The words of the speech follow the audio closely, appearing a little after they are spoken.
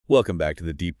Welcome back to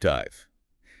the Deep Dive.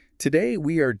 Today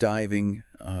we are diving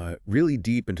really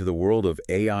deep into the world of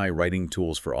AI writing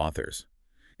tools for authors.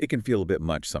 It can feel a bit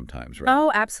much sometimes, right?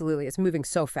 Oh, absolutely. It's moving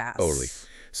so Totally. fast.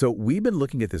 So we've been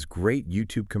looking at this great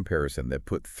YouTube comparison that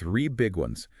put three big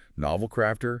ones,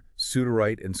 Novelcrafter,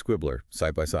 Sudowrite, and Squibler,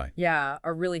 side by side. Yeah,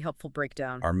 a really helpful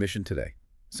breakdown. Our mission today,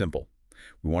 simple.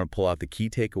 We want to pull out the key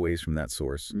takeaways from that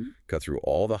source, cut through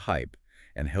all the hype,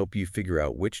 and help you figure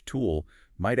out which tool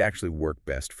might actually work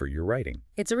best for your writing.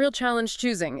 It's a real challenge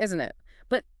choosing, isn't it?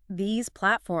 But these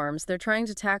platforms, they're trying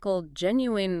to tackle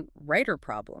genuine writer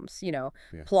problems,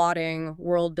 plotting,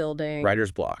 world building.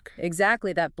 Writer's block.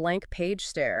 Exactly, that blank page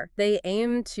stare. They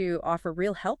aim to offer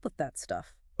real help with that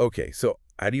stuff. Okay, so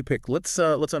how do you pick? Let's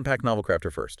unpack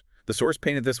Novelcrafter first. The source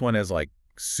painted this one as like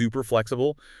super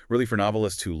flexible, really for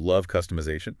novelists who love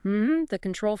customization. The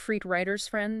control freak writer's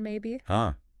friend, maybe?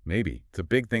 Maybe. It's a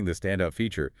big thing. The standout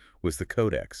feature was the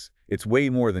codex. It's way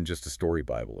more than just a story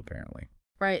Bible, apparently.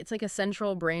 Right, it's like a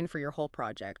central brain for your whole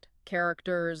project.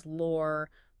 Characters, lore,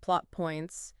 plot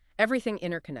points, everything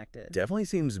interconnected. Definitely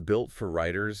seems built for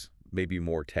writers, maybe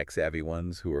more tech-savvy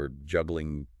ones who are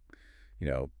juggling,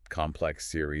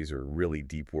 complex series or really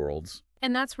deep worlds.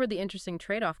 And that's where the interesting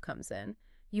trade-off comes in.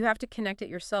 You have to connect it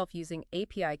yourself using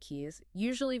API keys,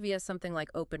 usually via something like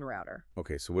OpenRouter.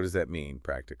 Okay, so what does that mean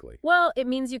practically? Well, it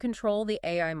means you control the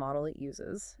AI model it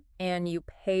uses, and you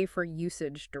pay for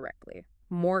usage directly.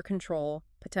 More control,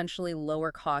 potentially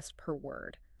lower cost per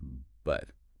word. But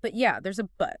yeah, there's a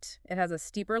but. It has a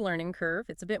steeper learning curve.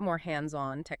 It's a bit more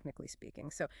hands-on, technically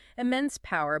speaking. So immense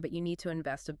power, but you need to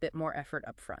invest a bit more effort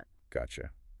up front. Gotcha.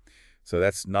 So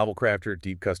that's Novelcrafter,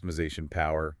 deep customization,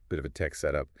 power, bit of a tech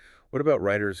setup. What about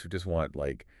writers who just want,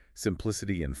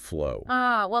 simplicity and flow?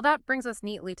 Well, that brings us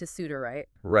neatly to Sudowrite.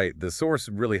 Right. The source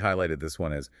really highlighted this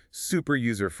one as super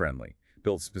user-friendly,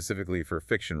 built specifically for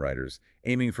fiction writers,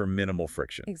 aiming for minimal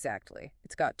friction. Exactly.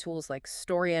 It's got tools like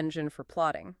Story Engine for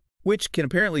plotting. Which can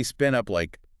apparently spin up,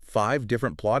 5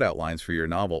 different plot outlines for your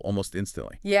novel almost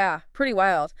instantly. Yeah, pretty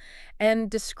wild.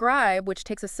 And Describe, which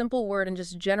takes a simple word and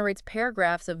just generates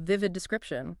paragraphs of vivid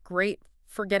description. Great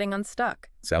for getting unstuck.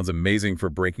 Sounds amazing for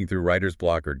breaking through writer's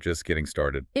block or just getting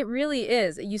started. It really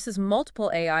is. It uses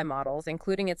multiple AI models,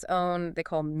 including its own they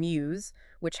call Muse,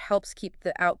 which helps keep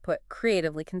the output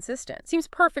creatively consistent. Seems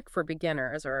perfect for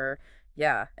beginners or,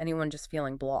 anyone just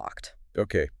feeling blocked.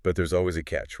 Okay, but there's always a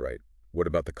catch, right? What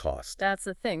about the cost? That's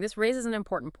the thing. This raises an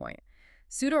important point.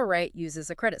 Sudowrite uses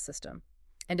a credit system.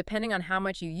 And depending on how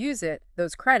much you use it,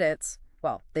 those credits,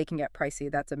 well, they can get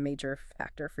pricey. That's a major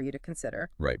factor for you to consider.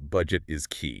 Right, budget is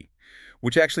key.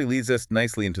 Which actually leads us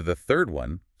nicely into the third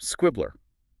one, Squibler.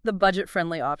 The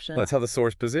budget-friendly option. Well, that's how the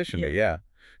source positioned it, yeah.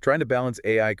 Trying to balance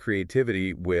AI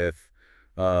creativity with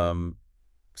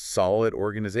solid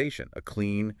organization, a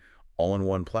clean,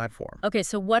 all-in-one platform. Okay,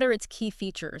 so what are its key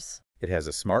features? It has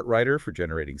a smart writer for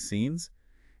generating scenes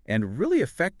and really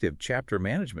effective chapter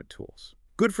management tools.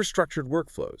 Good for structured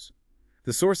workflows.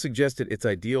 The source suggested it's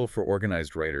ideal for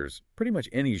organized writers, pretty much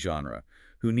any genre,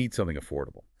 who need something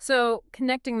affordable. So,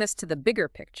 connecting this to the bigger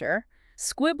picture,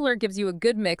 Squibler gives you a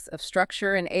good mix of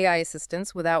structure and AI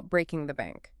assistance without breaking the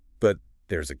bank. But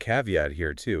there's a caveat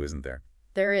here too, isn't there?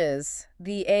 There is.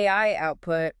 The AI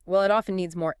output, well, it often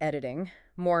needs more editing,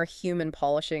 more human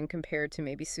polishing compared to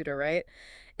maybe Sudowrite.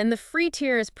 And the free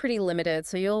tier is pretty limited,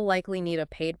 so you'll likely need a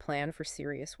paid plan for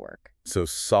serious work. So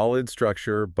solid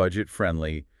structure,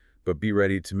 budget-friendly, but be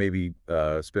ready to maybe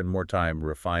spend more time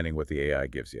refining what the AI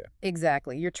gives you.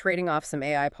 Exactly. You're trading off some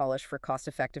AI polish for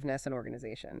cost-effectiveness and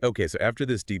organization. Okay, so after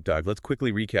this deep dive, let's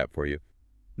quickly recap for you.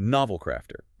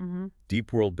 Novelcrafter.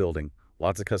 Deep world building,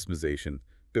 lots of customization,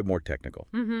 bit more technical.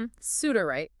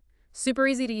 Sudowrite. Super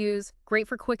easy to use, great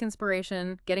for quick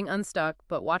inspiration, getting unstuck,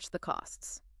 but watch the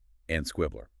costs. And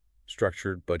Squibler.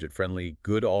 Structured, budget-friendly,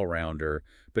 good all-rounder,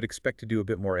 but expect to do a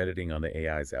bit more editing on the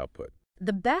AI's output.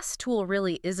 The best tool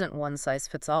really isn't one size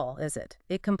fits all, is it?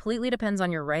 It completely depends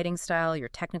on your writing style, your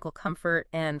technical comfort,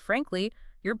 and frankly,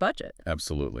 your budget.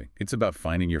 Absolutely. It's about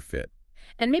finding your fit.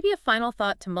 And maybe a final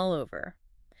thought to mull over.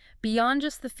 Beyond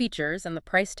just the features and the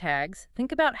price tags,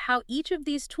 think about how each of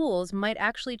these tools might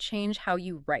actually change how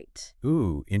you write.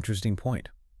 Ooh, interesting point.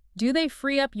 Do they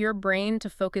free up your brain to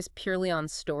focus purely on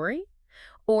story?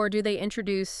 Or do they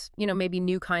introduce, maybe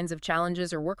new kinds of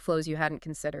challenges or workflows you hadn't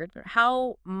considered?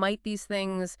 How might these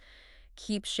things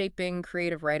keep shaping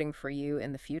creative writing for you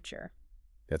in the future?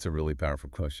 That's a really powerful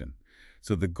question.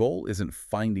 So the goal isn't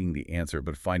finding the answer,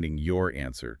 but finding your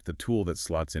answer, the tool that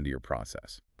slots into your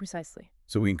process. Precisely.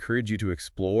 So we encourage you to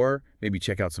explore, maybe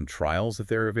check out some trials if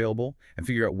they're available, and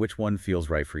figure out which one feels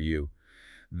right for you.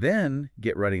 Then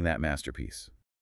get writing that masterpiece.